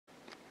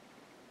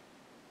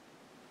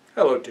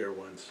Hello, dear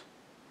ones.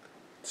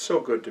 It's so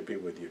good to be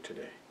with you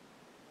today.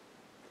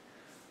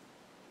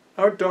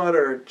 Our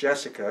daughter,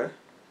 Jessica,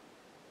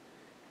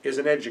 is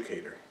an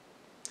educator,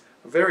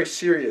 a very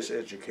serious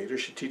educator.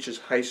 She teaches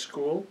high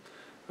school.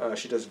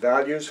 She does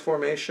values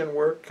formation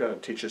work,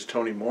 teaches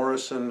Toni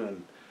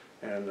Morrison,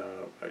 and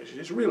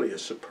she's really a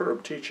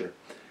superb teacher.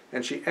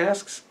 And she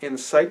asks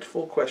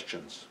insightful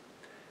questions.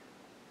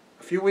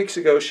 A few weeks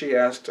ago, she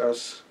asked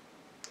us,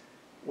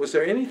 was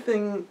there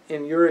anything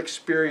in your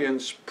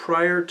experience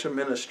prior to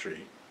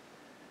ministry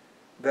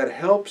that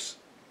helps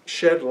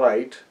shed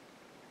light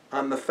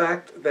on the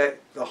fact that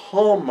the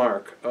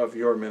hallmark of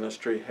your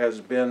ministry has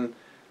been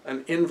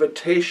an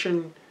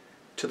invitation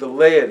to the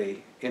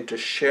laity into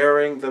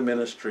sharing the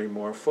ministry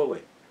more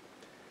fully?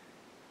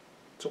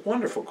 It's a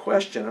wonderful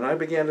question, and I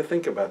began to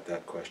think about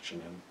that question.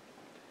 And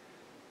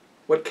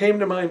what came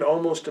to mind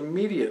almost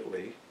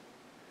immediately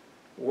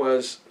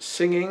was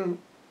singing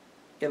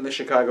in the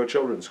Chicago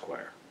Children's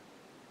Choir,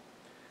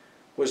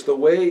 was the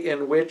way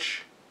in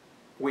which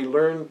we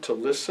learned to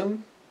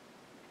listen,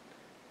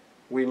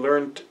 we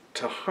learned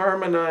to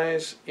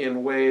harmonize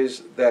in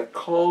ways that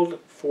called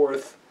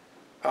forth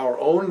our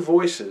own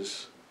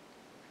voices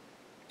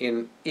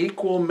in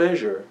equal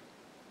measure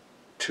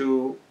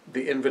to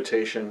the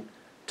invitation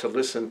to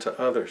listen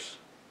to others.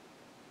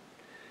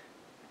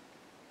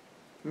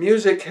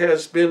 Music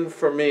has been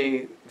for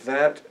me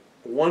that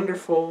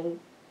wonderful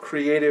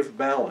creative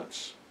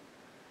balance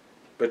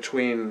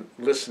between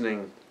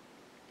listening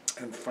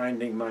and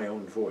finding my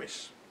own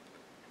voice.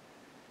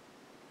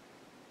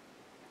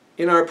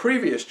 In our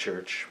previous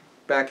church,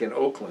 back in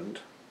Oakland,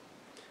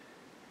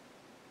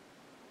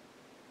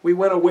 we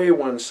went away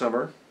one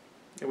summer.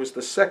 It was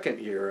the second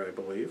year, I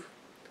believe.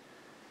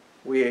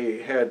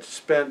 We had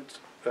spent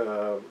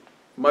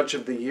much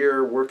of the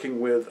year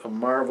working with a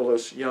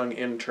marvelous young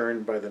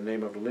intern by the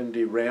name of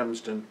Lindy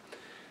Ramsden,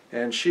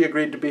 and she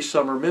agreed to be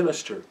summer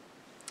minister.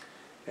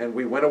 And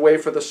we went away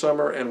for the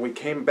summer, and we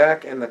came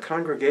back, and the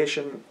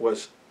congregation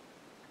was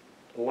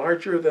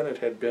larger than it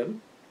had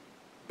been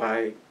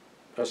by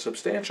a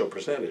substantial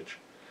percentage.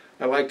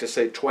 I like to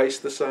say twice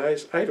the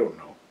size. I don't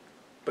know.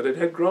 But it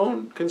had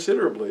grown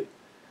considerably.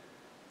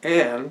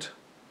 And,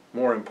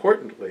 more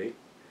importantly,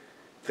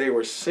 they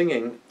were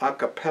singing a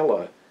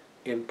cappella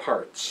in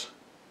parts.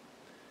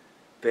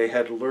 They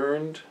had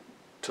learned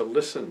to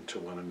listen to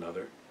one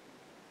another,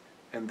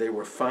 and they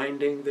were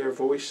finding their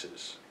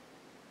voices.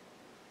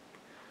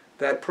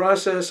 That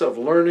process of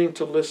learning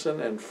to listen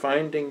and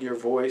finding your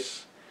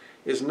voice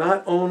is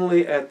not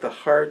only at the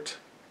heart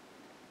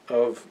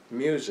of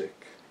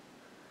music,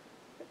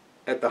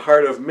 at the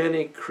heart of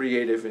many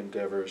creative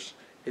endeavors,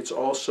 it's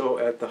also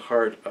at the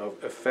heart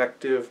of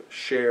effective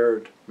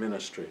shared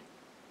ministry.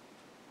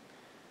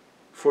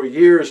 For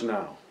years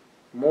now,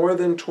 more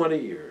than 20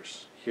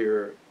 years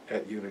here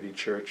at Unity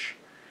Church,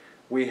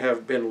 we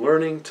have been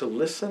learning to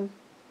listen,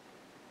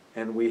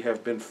 and we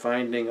have been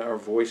finding our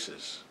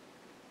voices.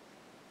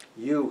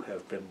 You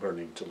have been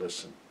learning to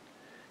listen,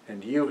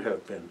 and you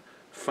have been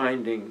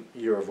finding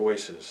your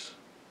voices.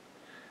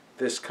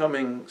 This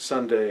coming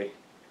Sunday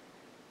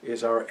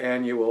is our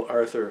annual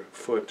Arthur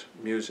Foote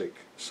Music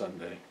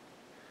Sunday,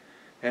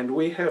 and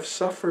we have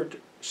suffered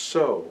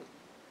so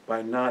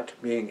by not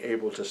being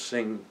able to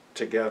sing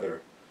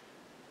together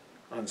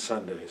on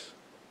Sundays,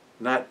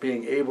 not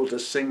being able to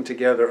sing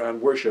together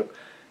in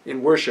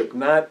worship,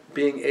 not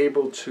being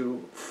able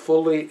to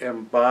fully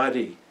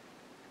embody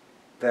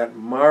that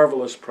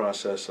marvelous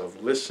process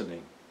of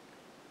listening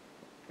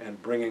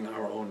and bringing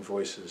our own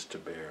voices to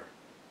bear.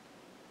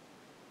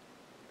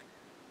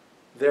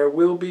 There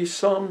will be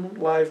some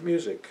live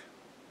music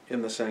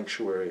in the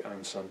sanctuary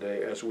on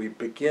Sunday as we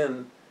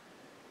begin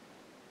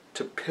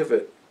to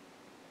pivot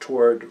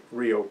toward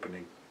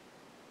reopening.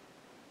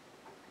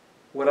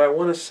 What I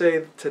want to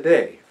say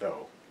today,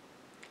 though,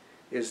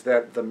 is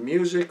that the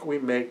music we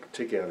make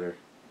together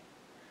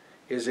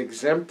is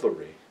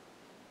exemplary,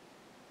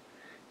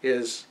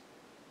 is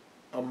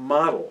a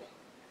model.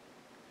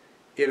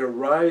 It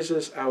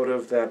arises out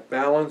of that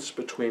balance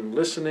between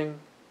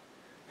listening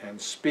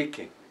and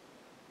speaking,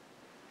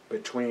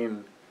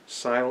 between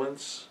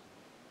silence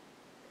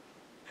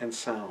and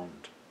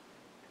sound,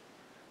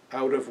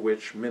 out of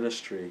which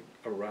ministry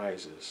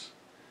arises.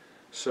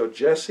 So,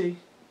 Jesse,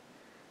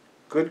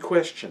 good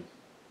question.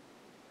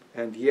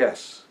 And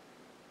yes,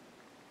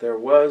 there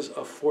was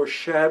a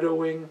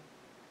foreshadowing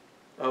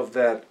of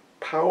that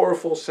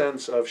powerful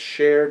sense of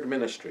shared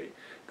ministry,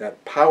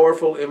 that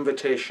powerful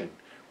invitation,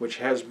 which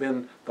has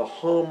been the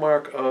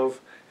hallmark of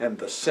and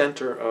the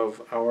center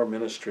of our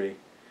ministry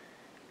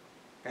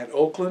at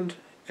Oakland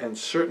and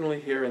certainly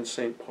here in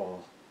St.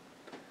 Paul.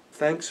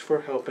 Thanks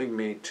for helping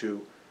me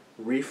to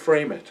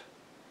reframe it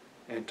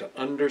and to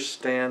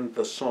understand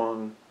the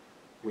song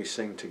we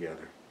sing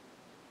together.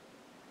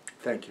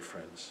 Thank you,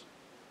 friends.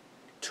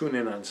 Tune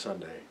in on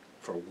Sunday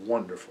for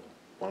wonderful,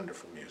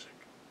 wonderful music.